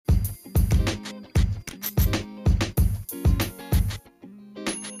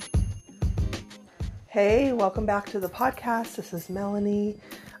Hey, welcome back to the podcast. This is Melanie.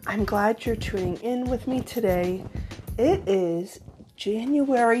 I'm glad you're tuning in with me today. It is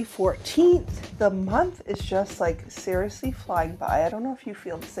January 14th. The month is just seriously flying by. I don't know if you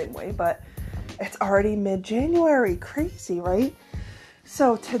feel the same way, but it's already mid-January. Crazy, right?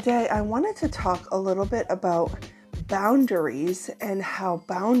 So today I wanted to talk a little bit about boundaries and how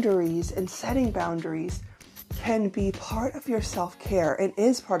boundaries and setting boundaries can be part of your self-care and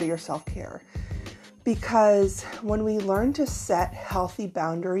is part of your self-care. Because when we learn to set healthy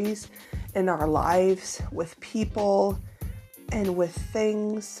boundaries in our lives with people and with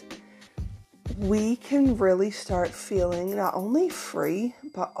things, we can really start feeling not only free,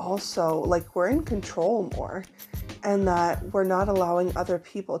 but also like we're in control more and that we're not allowing other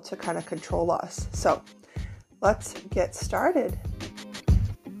people to kind of control us. So let's get started.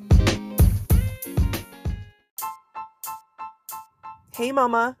 Hey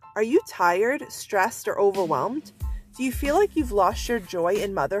mama, are you tired, stressed, or overwhelmed? Do you feel like you've lost your joy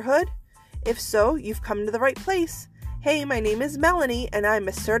in motherhood? If so, you've come to the right place. Hey, my name is Melanie and I'm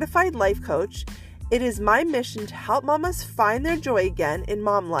a certified life coach. It is my mission to help mamas find their joy again in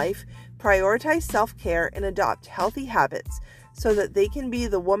mom life, prioritize self-care, and adopt healthy habits so that they can be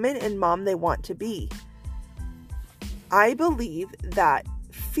the woman and mom they want to be. I believe that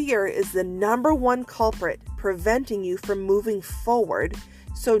fear is the number one culprit preventing you from moving forward.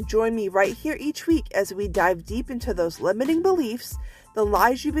 So join me right here each week as we dive deep into those limiting beliefs, the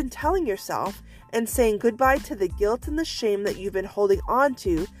lies you've been telling yourself, and saying goodbye to the guilt and the shame that you've been holding on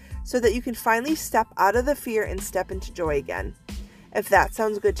to so that you can finally step out of the fear and step into joy again. If that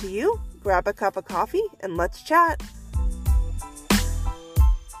sounds good to you, grab a cup of coffee and let's chat.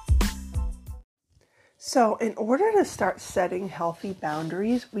 So in order to start setting healthy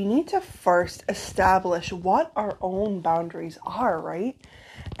boundaries, we need to first establish what our own boundaries are, right?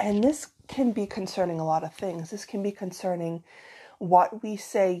 And this can be concerning a lot of things. This can be concerning what we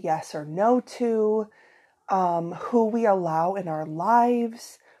say yes or no to, who we allow in our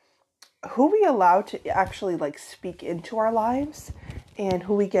lives, who we allow to actually speak into our lives, and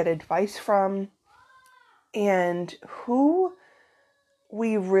who we get advice from, and who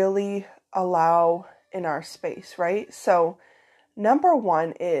we really allow in our space, right? So number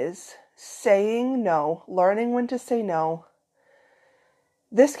one is saying no, learning when to say no.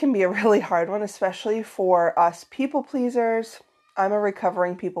 This can be a really hard one, especially for us people pleasers. I'm a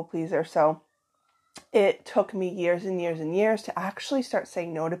recovering people pleaser, so it took me years and years and years to actually start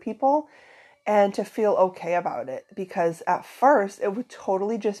saying no to people and to feel okay about it, because at first it would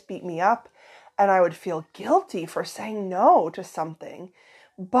totally just beat me up and I would feel guilty for saying no to something.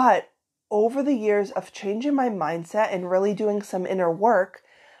 But over the years of changing my mindset and really doing some inner work,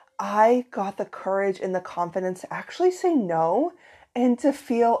 I got the courage and the confidence to actually say no and to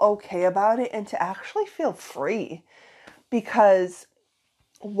feel okay about it and to actually feel free. Because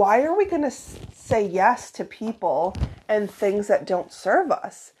why are we going to say yes to people and things that don't serve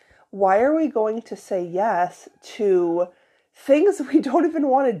us? Why are we going to say yes to things we don't even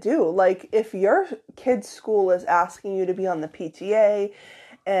want to do? Like if your kid's school is asking you to be on the PTA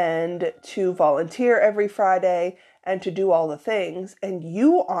and to volunteer every Friday and to do all the things, and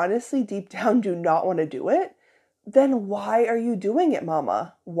you honestly deep down do not want to do it, then why are you doing it,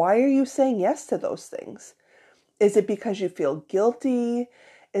 mama? Why are you saying yes to those things? Is it because you feel guilty?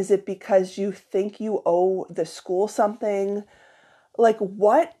 Is it because you think you owe the school something?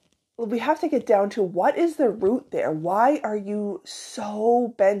 What? We have to get down to what is the root there? Why are you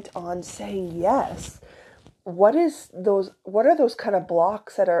so bent on saying yes? What are those kind of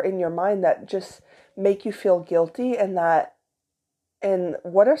blocks that are in your mind that just make you feel guilty, and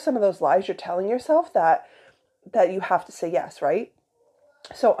what are some of those lies you're telling yourself that you have to say yes, right?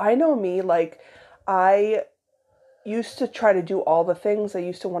 So I know me, I used to try to do all the things. I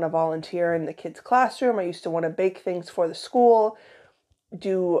used to want to volunteer in the kids' classroom. I used to want to bake things for the school,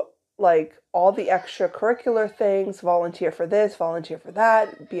 do all the extracurricular things, volunteer for this, volunteer for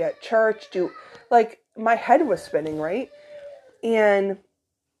that, be at church, my head was spinning, right? And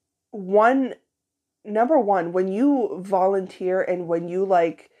number one, when you volunteer and when you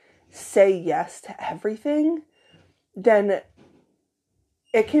say yes to everything, then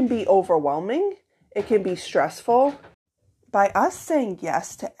it can be overwhelming. It can be stressful. By us saying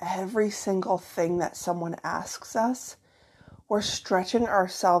yes to every single thing that someone asks us, we're stretching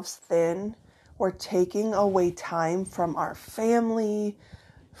ourselves thin. We're taking away time from our family,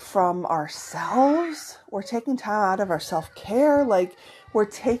 from ourselves. We're taking time out of our self-care. We're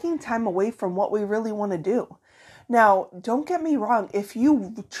taking time away from what we really want to do. Now, don't get me wrong. If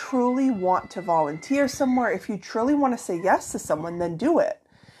you truly want to volunteer somewhere, if you truly want to say yes to someone, then do it.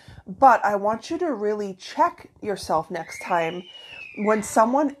 But I want you to really check yourself next time when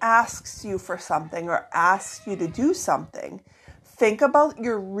someone asks you for something or asks you to do something. Think about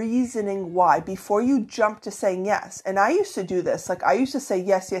your reasoning why before you jump to saying yes. And I used to do this. Like I used to say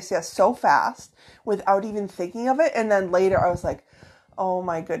yes, yes, yes so fast without even thinking of it. And then later I was like, oh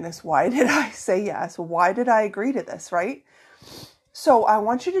my goodness, why did I say yes? Why did I agree to this, right? So I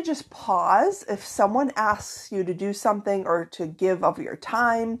want you to just pause. If someone asks you to do something or to give of your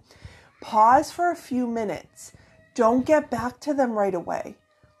time, pause for a few minutes. Don't get back to them right away.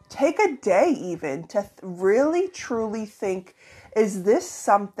 Take a day even to really truly think, is this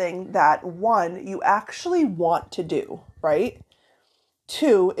something that, one, you actually want to do, right?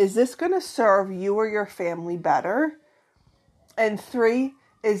 Two, is this going to serve you or your family better? And three,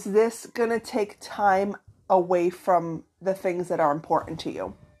 is this going to take time away from the things that are important to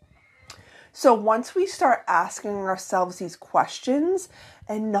you? So once we start asking ourselves these questions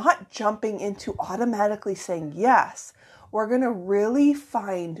and not jumping into automatically saying yes, we're going to really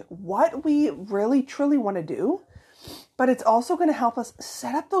find what we really truly want to do. But it's also going to help us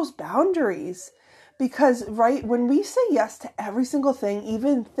set up those boundaries. Because, right, when we say yes to every single thing,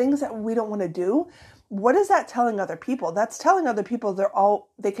 even things that we don't want to do, what is that telling other people? That's telling other people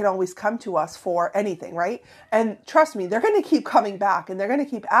they can always come to us for anything, right? And trust me, they're going to keep coming back and they're going to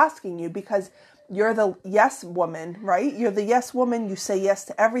keep asking you because you're the yes woman, right? You're the yes woman. You say yes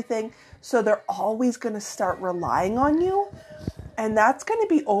to everything. So they're always going to start relying on you. And that's going to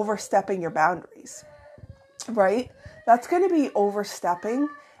be overstepping your boundaries, right? That's going to be overstepping.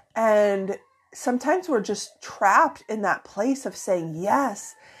 And sometimes we're just trapped in that place of saying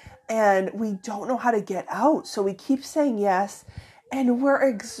yes. And we don't know how to get out. So we keep saying yes and we're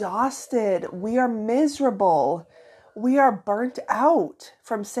exhausted. We are miserable. We are burnt out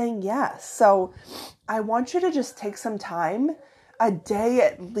from saying yes. So I want you to just take some time, a day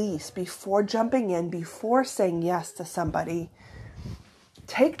at least, before jumping in, before saying yes to somebody.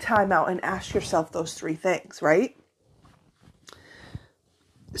 Take time out and ask yourself those three things, right?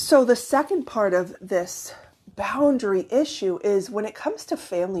 So the second part of this boundary issue is when it comes to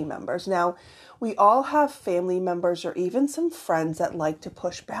family members. Now, we all have family members or even some friends that like to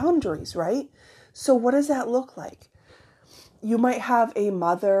push boundaries, right? So what does that look like? You might have a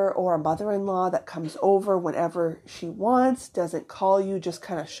mother or a mother-in-law that comes over whenever she wants, doesn't call you, just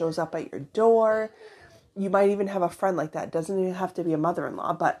kind of shows up at your door. You might even have a friend like that. It doesn't even have to be a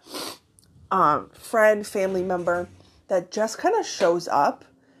mother-in-law, but friend, family member that just kind of shows up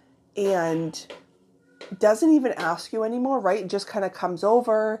and doesn't even ask you anymore, right? It just kind of comes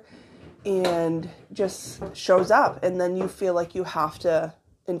over and just shows up. And then you feel like you have to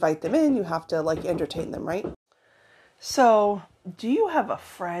invite them in. You have to like entertain them, right? So do you have a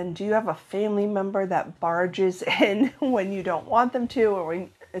friend? Do you have a family member that barges in when you don't want them to or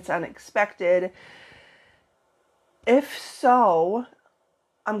when it's unexpected? If so,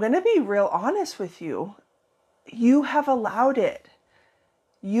 I'm going to be real honest with you. You have allowed it.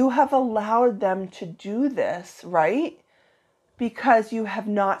 You have allowed them to do this, right? Because you have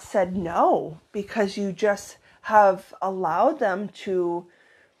not said no, because you just have allowed them to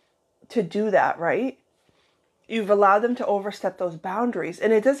do that, right? You've allowed them to overstep those boundaries.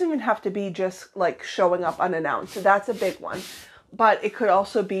 And it doesn't even have to be just like showing up unannounced. So that's a big one. But it could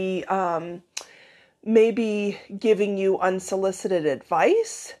also be maybe giving you unsolicited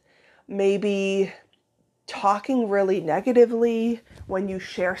advice, maybe talking really negatively when you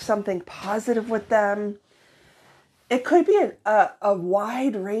share something positive with them. It could be a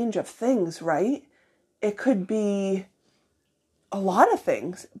wide range of things, right? It could be a lot of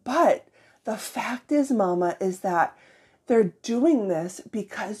things. But the fact is, Mama, is that they're doing this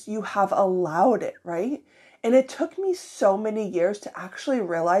because you have allowed it, right? And it took me so many years to actually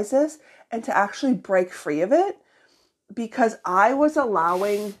realize this and to actually break free of it because I was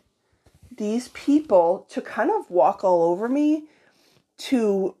allowing these people to kind of walk all over me,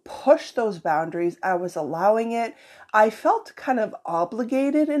 to push those boundaries. I was allowing it. I felt kind of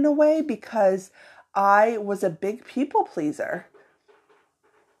obligated in a way because I was a big people pleaser.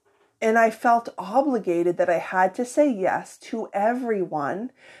 And I felt obligated that I had to say yes to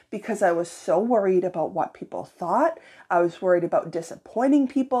everyone because I was so worried about what people thought. I was worried about disappointing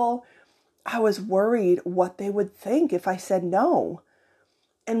people. I was worried what they would think if I said no.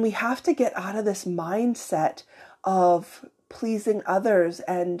 And we have to get out of this mindset of pleasing others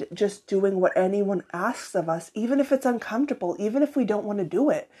and just doing what anyone asks of us, even if it's uncomfortable, even if we don't want to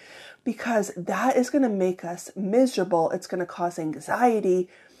do it, because that is going to make us miserable. It's going to cause anxiety.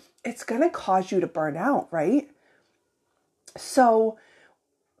 It's going to cause you to burn out, right? So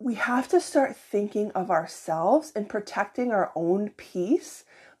we have to start thinking of ourselves and protecting our own peace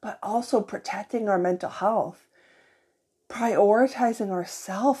but also protecting our mental health, prioritizing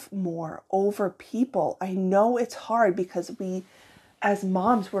ourselves more over people. I know it's hard because we, as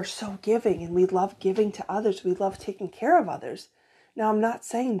moms, we're so giving and we love giving to others. We love taking care of others. Now, I'm not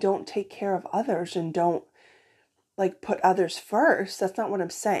saying don't take care of others and don't put others first. That's not what I'm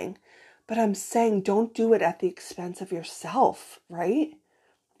saying. But I'm saying don't do it at the expense of yourself, right?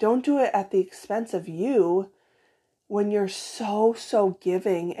 Don't do it at the expense of you when you're so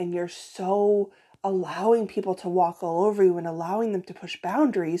giving and you're so allowing people to walk all over you and allowing them to push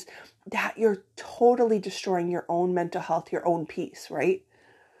boundaries, that you're totally destroying your own mental health, your own peace, right?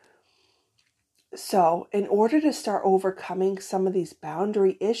 So in order to start overcoming some of these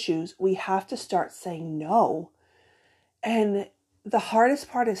boundary issues, we have to start saying no. And the hardest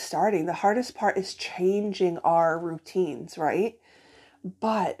part is starting. The hardest part is changing our routines, right?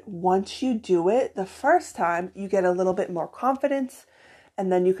 But once you do it the first time, you get a little bit more confidence,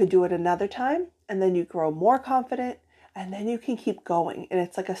 and then you could do it another time, and then you grow more confident, and then you can keep going. And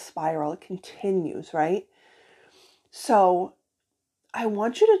it's like a spiral. It continues, right? So I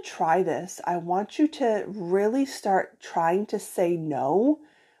want you to try this. I want you to really start trying to say no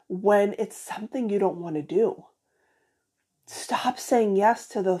when it's something you don't want to do. Stop saying yes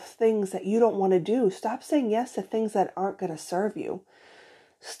to the things that you don't want to do. Stop saying yes to things that aren't going to serve you.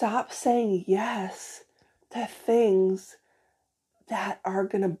 Stop saying yes to things that are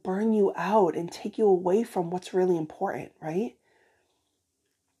going to burn you out and take you away from what's really important, right?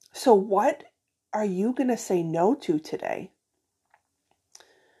 So what are you going to say no to today?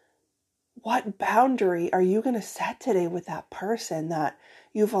 What boundary are you going to set today with that person that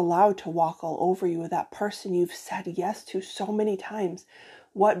you've allowed to walk all over you, that person you've said yes to so many times?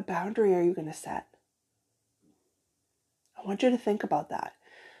 What boundary are you going to set? I want you to think about that.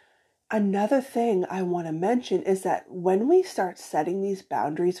 Another thing I want to mention is that when we start setting these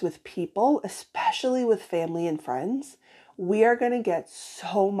boundaries with people, especially with family and friends, we are going to get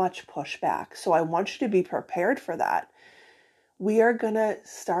so much pushback. So I want you to be prepared for that. We are going to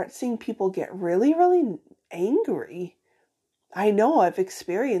start seeing people get really, really angry. I know I've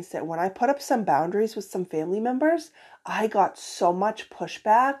experienced it. When I put up some boundaries with some family members, I got so much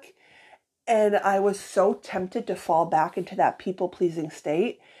pushback, and I was so tempted to fall back into that people-pleasing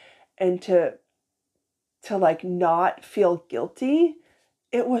state and to not feel guilty.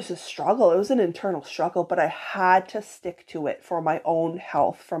 It was a struggle. It was an internal struggle, but I had to stick to it for my own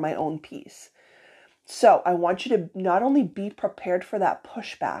health, for my own peace. So I want you to not only be prepared for that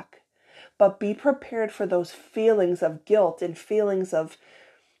pushback, but be prepared for those feelings of guilt and feelings of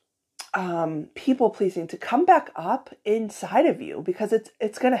people pleasing to come back up inside of you, because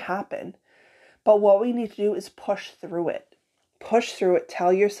it's going to happen. But what we need to do is push through it. Push through it.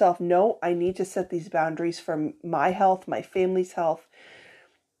 Tell yourself, no, I need to set these boundaries for my health, my family's health.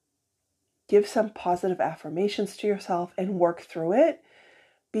 Give some positive affirmations to yourself and work through it,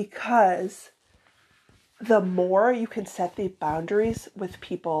 because the more you can set the boundaries with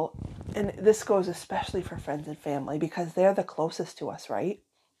people, and this goes especially for friends and family because they're the closest to us, right?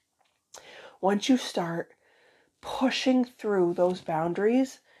 Once you start pushing through those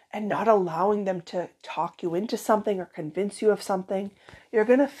boundaries and not allowing them to talk you into something or convince you of something, you're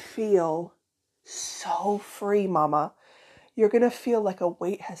going to feel so free, mama. You're going to feel like a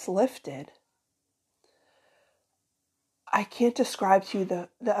weight has lifted. I can't describe to you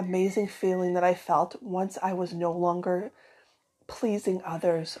the amazing feeling that I felt once I was no longer pleasing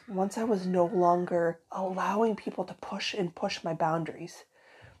others, once I was no longer allowing people to push my boundaries.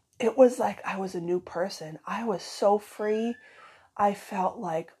 It was like I was a new person. I was so free. I felt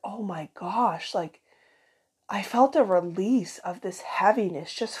like, oh my gosh, I felt a release of this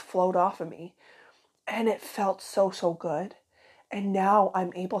heaviness just float off of me. And it felt so good. And now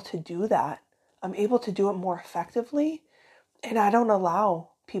I'm able to do that. I'm able to do it more effectively. And I don't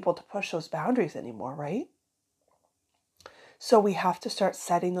allow people to push those boundaries anymore, right? So we have to start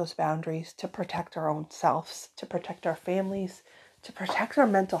setting those boundaries to protect our own selves, to protect our families, to protect our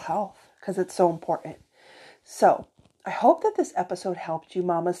mental health, because it's so important. So I hope that this episode helped you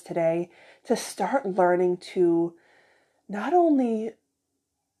mamas today to start learning to not only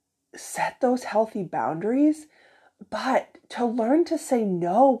set those healthy boundaries, but to learn to say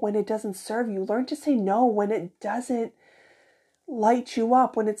no when it doesn't serve you. Learn to say no when it doesn't light you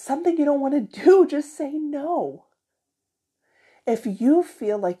up. When it's something you don't want to do, just say no. If you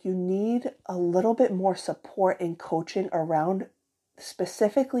feel like you need a little bit more support and coaching around,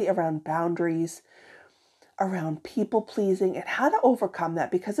 specifically around boundaries, around people pleasing, and how to overcome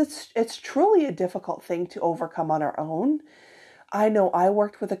that, because it's truly a difficult thing to overcome on our own. I know I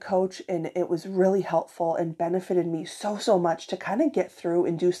worked with a coach and it was really helpful and benefited me so much to kind of get through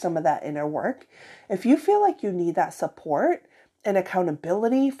and do some of that inner work. If you feel like you need that support and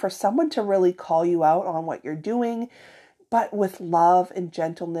accountability for someone to really call you out on what you're doing, but with love and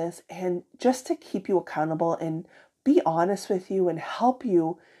gentleness and just to keep you accountable and be honest with you and help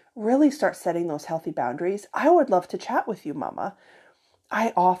you really start setting those healthy boundaries, I would love to chat with you, Mama.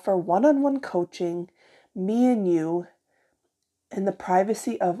 I offer one-on-one coaching, me and you, in the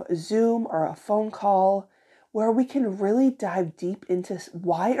privacy of Zoom or a phone call, where we can really dive deep into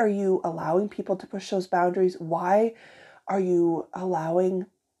why are you allowing people to push those boundaries? Why are you allowing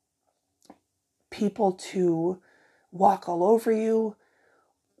people to walk all over you?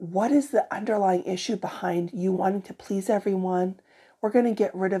 What is the underlying issue behind you wanting to please everyone? We're going to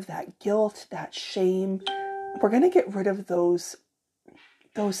get rid of that guilt, that shame. We're going to get rid of those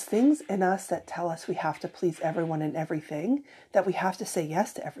things in us that tell us we have to please everyone and everything, that we have to say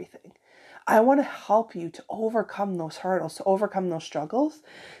yes to everything. I want to help you to overcome those hurdles, to overcome those struggles.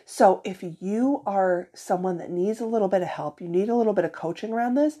 So if you are someone that needs a little bit of help, you need a little bit of coaching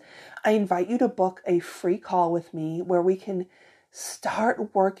around this, I invite you to book a free call with me where we can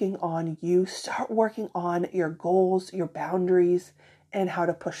start working on you, start working on your goals, your boundaries, and how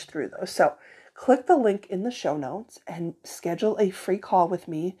to push through those. So click the link in the show notes and schedule a free call with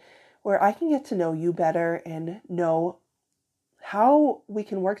me where I can get to know you better and know how we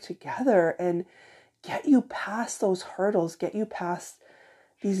can work together and get you past those hurdles, get you past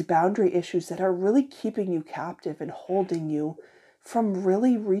these boundary issues that are really keeping you captive and holding you from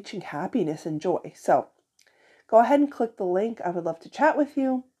really reaching happiness and joy. So go ahead and click the link. I would love to chat with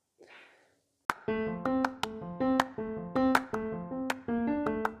you.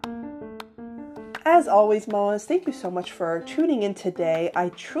 As always, mamas, thank you so much for tuning in today. I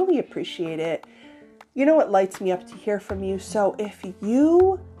truly appreciate it. You know, it lights me up to hear from you. So if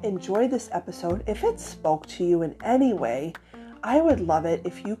you enjoy this episode, if it spoke to you in any way, I would love it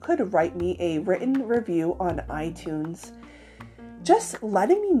if you could write me a written review on iTunes, just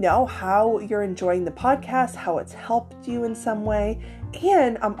letting me know how you're enjoying the podcast, how it's helped you in some way.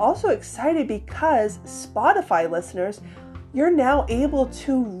 And I'm also excited because Spotify listeners, you're now able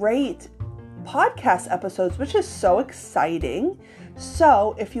to rate podcast episodes, which is so exciting.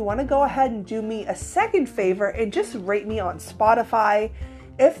 So if you want to go ahead and do me a second favor and just rate me on Spotify,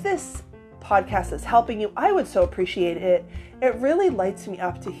 if this podcast is helping you, I would so appreciate it. It really lights me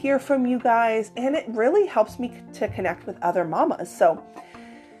up to hear from you guys, and it really helps me to connect with other mamas. So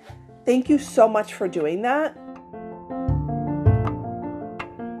thank you so much for doing that.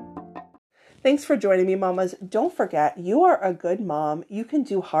 Thanks for joining me, mamas. Don't forget, you are a good mom. You can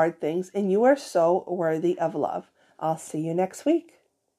do hard things, and you are so worthy of love. I'll see you next week.